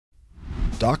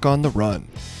Doc on the Run.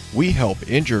 We help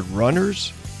injured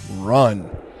runners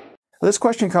run. This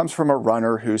question comes from a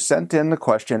runner who sent in the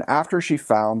question after she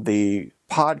found the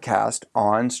podcast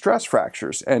on stress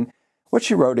fractures. And what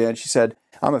she wrote in, she said,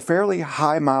 I'm a fairly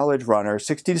high mileage runner,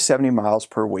 60 to 70 miles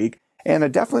per week, and I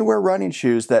definitely wear running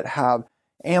shoes that have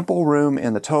ample room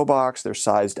in the toe box. They're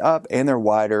sized up and they're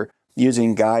wider,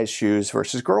 using guys' shoes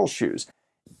versus girls' shoes.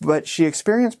 But she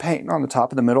experienced pain on the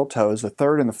top of the middle toes, the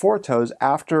third and the fourth toes,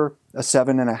 after a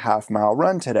 7.5 mile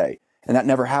run today. And that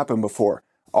never happened before.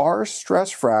 Are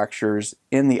stress fractures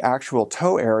in the actual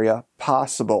toe area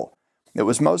possible? It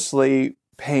was mostly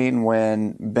pain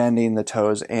when bending the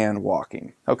toes and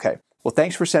walking. Okay. Well,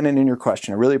 thanks for sending in your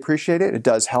question. I really appreciate it. It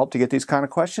does help to get these kind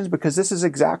of questions because this is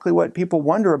exactly what people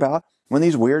wonder about when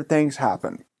these weird things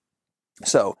happen.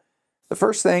 So the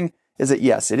first thing is that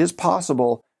yes, it is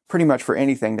possible pretty much for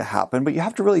anything to happen, but you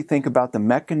have to really think about the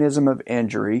mechanism of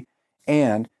injury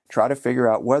and try to figure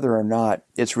out whether or not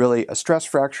it's really a stress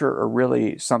fracture or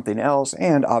really something else.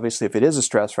 And obviously, if it is a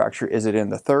stress fracture, is it in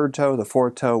the third toe, the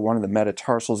fourth toe, one of the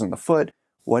metatarsals in the foot?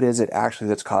 What is it actually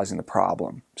that's causing the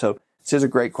problem? So this is a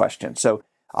great question. So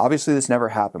obviously this never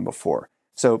happened before.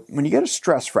 So when you get a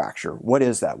stress fracture, what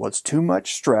is that? Well, it's too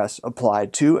much stress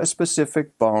applied to a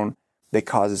specific bone that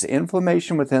causes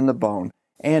inflammation within the bone.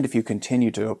 And if you continue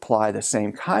to apply the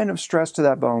same kind of stress to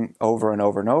that bone over and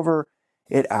over and over,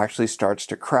 it actually starts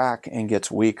to crack and gets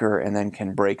weaker and then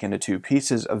can break into two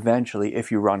pieces eventually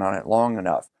if you run on it long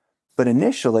enough. But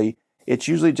initially, it's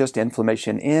usually just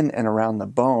inflammation in and around the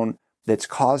bone that's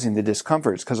causing the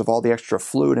discomfort. It's because of all the extra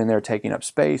fluid in there taking up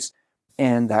space,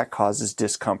 and that causes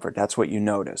discomfort. That's what you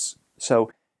notice. So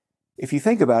if you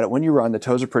think about it, when you run, the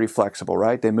toes are pretty flexible,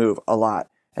 right? They move a lot,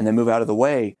 and they move out of the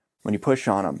way when you push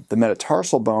on them. The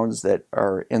metatarsal bones that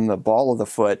are in the ball of the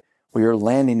foot, where you're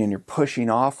landing and you're pushing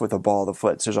off with the ball of the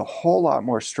foot, so there's a whole lot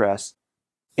more stress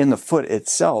in the foot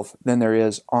itself than there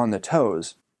is on the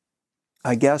toes.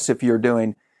 I guess if you're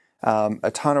doing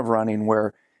a ton of running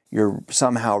where you're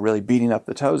somehow really beating up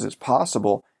the toes, it's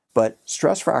possible, but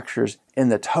stress fractures in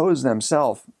the toes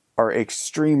themselves are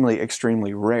extremely,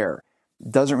 extremely rare.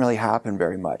 It doesn't really happen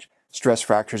very much. Stress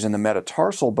fractures in the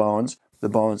metatarsal bones, the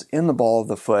bones in the ball of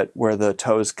the foot where the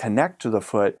toes connect to the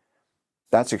foot,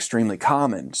 that's extremely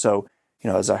common. So,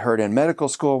 as I heard in medical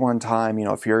school one time,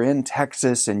 if you're in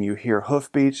Texas and you hear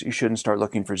hoofbeats, you shouldn't start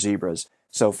looking for zebras.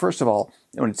 So first of all,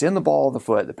 when it's in the ball of the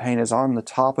foot, the pain is on the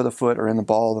top of the foot or in the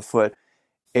ball of the foot,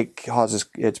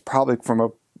 it's probably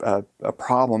from a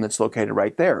problem that's located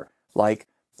right there, like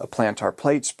a plantar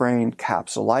plate sprain,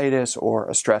 capsulitis, or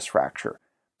a stress fracture.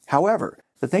 However,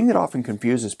 the thing that often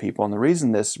confuses people, and the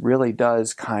reason this really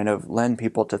does kind of lend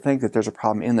people to think that there's a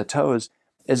problem in the toes,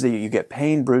 is that you get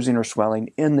pain, bruising, or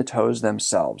swelling in the toes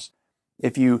themselves.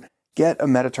 If you get a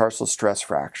metatarsal stress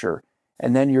fracture,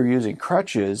 and then you're using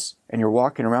crutches, and you're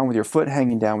walking around with your foot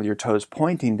hanging down with your toes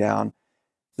pointing down,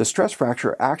 the stress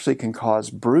fracture actually can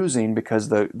cause bruising because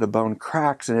the bone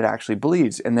cracks and it actually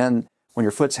bleeds. And then when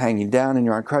your foot's hanging down and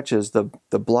you're on crutches, the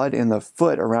blood in the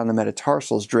foot around the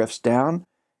metatarsals drifts down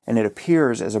and it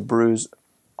appears as a bruise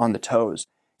on the toes.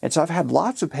 And so I've had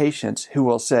lots of patients who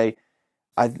will say,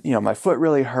 my foot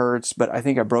really hurts, but I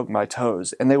think I broke my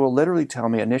toes. And they will literally tell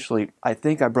me initially, I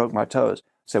think I broke my toes.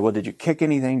 Say, well, did you kick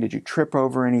anything? Did you trip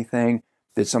over anything?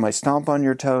 Did somebody stomp on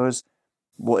your toes?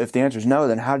 Well, if the answer is no,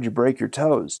 then how did you break your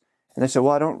toes? And they say,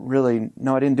 well,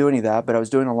 I didn't do any of that, but I was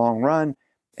doing a long run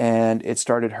and it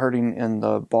started hurting in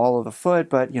the ball of the foot,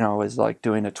 but, it was like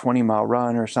doing a 20-mile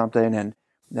run or something. And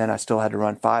then I still had to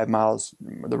run 5 miles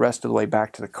the rest of the way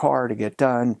back to the car to get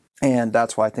done. And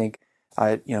that's why I think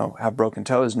I have broken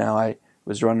toes now. I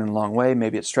was running a long way.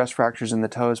 Maybe it's stress fractures in the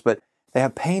toes, but they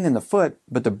have pain in the foot,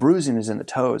 but the bruising is in the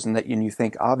toes. And you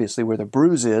think, obviously, where the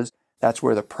bruise is, that's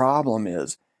where the problem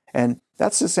is. And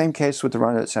that's the same case with the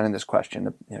runner that's sending this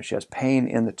question. She has pain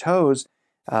in the toes,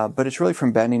 but it's really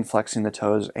from bending, flexing the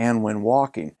toes, and when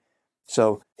walking.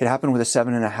 So it happened with a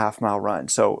 7.5 mile run.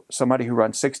 So somebody who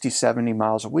runs 60, 70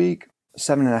 miles a week,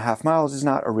 7.5 miles is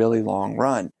not a really long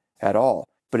run at all.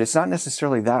 But it's not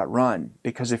necessarily that run,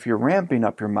 because if you're ramping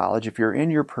up your mileage, if you're in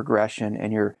your progression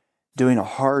and you're doing a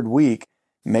hard week,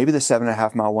 maybe the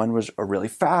 7.5 mile one was a really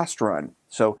fast run.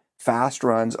 So fast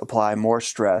runs apply more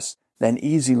stress than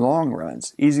easy long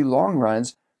runs. Easy long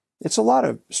runs, it's a lot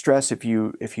of stress if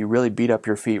you really beat up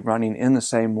your feet running in the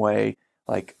same way,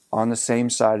 like on the same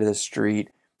side of the street,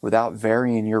 without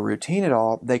varying your routine at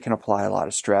all. They can apply a lot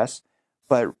of stress.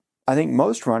 But I think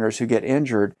most runners who get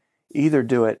injured either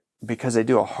do it because they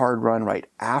do a hard run right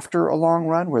after a long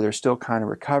run where they're still kind of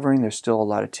recovering. There's still a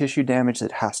lot of tissue damage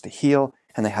that has to heal,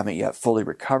 and they haven't yet fully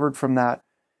recovered from that.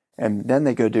 and then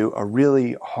they go do a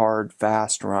really hard,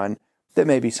 fast run that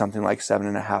may be something like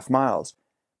 7.5 miles.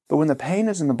 But when the pain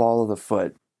is in the ball of the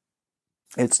foot,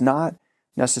 it's not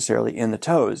necessarily in the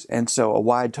toes, and so a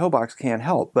wide toe box can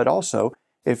help. But also,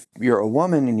 if you're a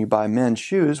woman and you buy men's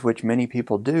shoes, which many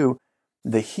people do,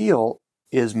 the heel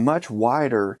is much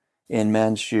wider in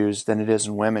men's shoes than it is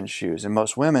in women's shoes, and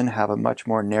most women have a much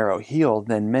more narrow heel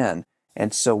than men.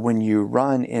 And so when you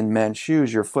run in men's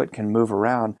shoes, your foot can move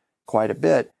around quite a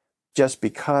bit just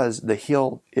because the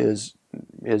heel is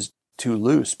too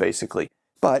loose, basically.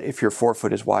 But if your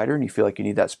forefoot is wider and you feel like you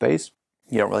need that space,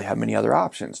 you don't really have many other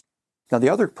options. Now, the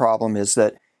other problem is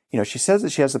that, she says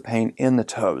that she has the pain in the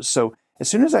toes. So as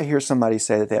soon as I hear somebody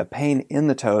say that they have pain in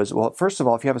the toes, well, first of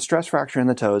all, if you have a stress fracture in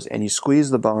the toes and you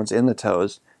squeeze the bones in the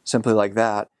toes, simply like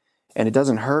that, and it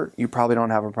doesn't hurt, you probably don't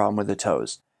have a problem with the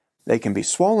toes. They can be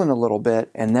swollen a little bit,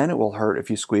 and then it will hurt if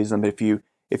you squeeze them. But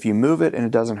if you move it and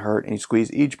it doesn't hurt, and you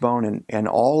squeeze each bone and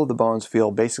all of the bones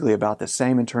feel basically about the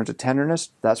same in terms of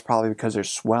tenderness, that's probably because there's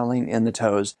swelling in the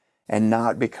toes and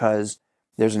not because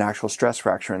there's an actual stress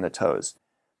fracture in the toes.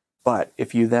 But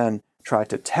if you then try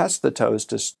to test the toes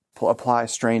to apply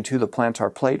strain to the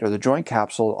plantar plate or the joint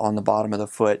capsule on the bottom of the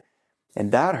foot,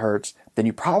 and that hurts, then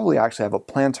you probably actually have a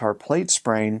plantar plate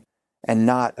sprain and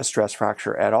not a stress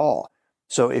fracture at all.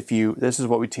 So this is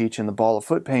what we teach in the ball of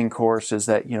foot pain course, is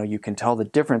that, you can tell the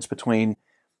difference between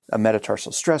a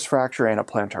metatarsal stress fracture and a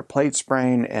plantar plate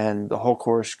sprain, and the whole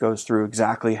course goes through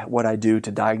exactly what I do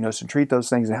to diagnose and treat those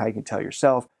things and how you can tell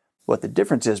yourself what the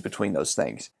difference is between those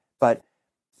things. But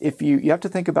if you have to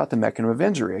think about the mechanism of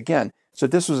injury again. So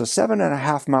this was a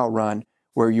 7.5 mile run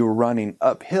where you were running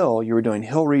uphill, you were doing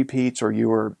hill repeats, or you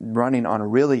were running on a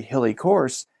really hilly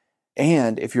course.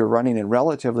 And if you're running in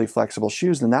relatively flexible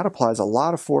shoes, then that applies a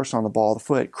lot of force on the ball of the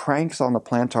foot, cranks on the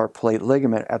plantar plate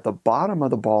ligament at the bottom of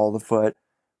the ball of the foot,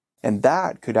 and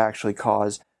that could actually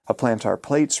cause a plantar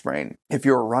plate sprain. If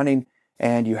you're running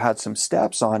and you had some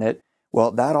steps on it, well,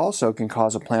 that also can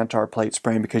cause a plantar plate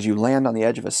sprain because you land on the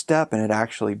edge of a step and it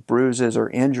actually bruises or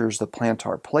injures the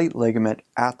plantar plate ligament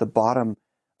at the bottom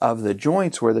of the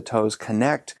joints where the toes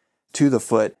connect to the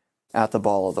foot at the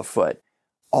ball of the foot.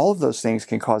 All of those things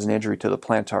can cause an injury to the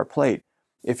plantar plate.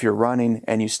 If you're running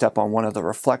and you step on one of the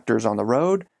reflectors on the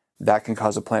road, that can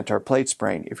cause a plantar plate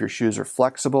sprain. If your shoes are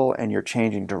flexible and you're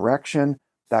changing direction,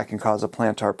 that can cause a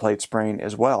plantar plate sprain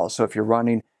as well. So if you're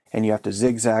running and you have to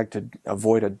zigzag to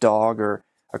avoid a dog or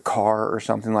a car or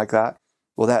something like that,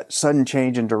 well, that sudden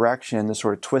change in direction, the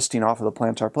sort of twisting off of the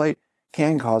plantar plate,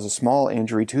 can cause a small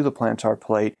injury to the plantar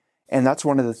plate. And that's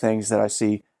one of the things that I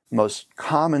see most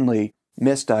commonly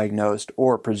misdiagnosed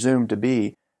or presumed to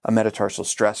be a metatarsal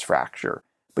stress fracture.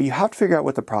 But you have to figure out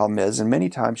what the problem is, and many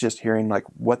times just hearing like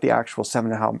what the actual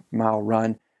 7.5 mile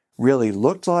run really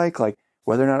looked like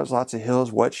whether or not it was lots of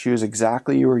hills, what shoes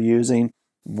exactly you were using,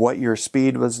 what your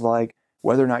speed was like,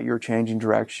 whether or not you were changing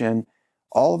direction,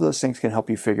 all of those things can help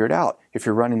you figure it out. If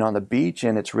you're running on the beach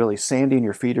and it's really sandy and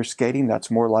your feet are skating,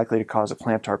 that's more likely to cause a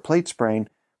plantar plate sprain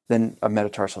than a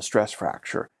metatarsal stress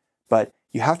fracture. But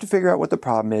you have to figure out what the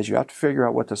problem is, you have to figure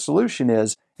out what the solution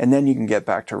is, and then you can get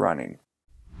back to running.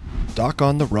 Doc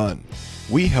on the Run.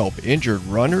 We help injured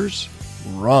runners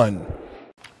run.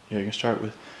 Yeah, you can start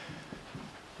with,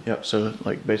 so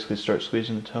like basically start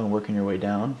squeezing the toe and working your way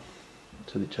down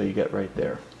until you get right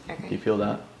there. Okay. Do you feel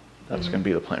that? That's going to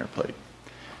be the plantar plate.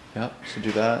 Yep, so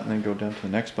do that and then go down to the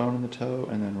next bone in the toe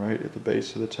and then right at the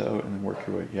base of the toe and then work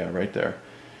your way, right there.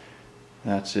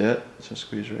 That's it, so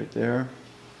squeeze right there.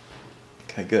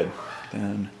 Okay, good.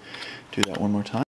 Then do that one more time.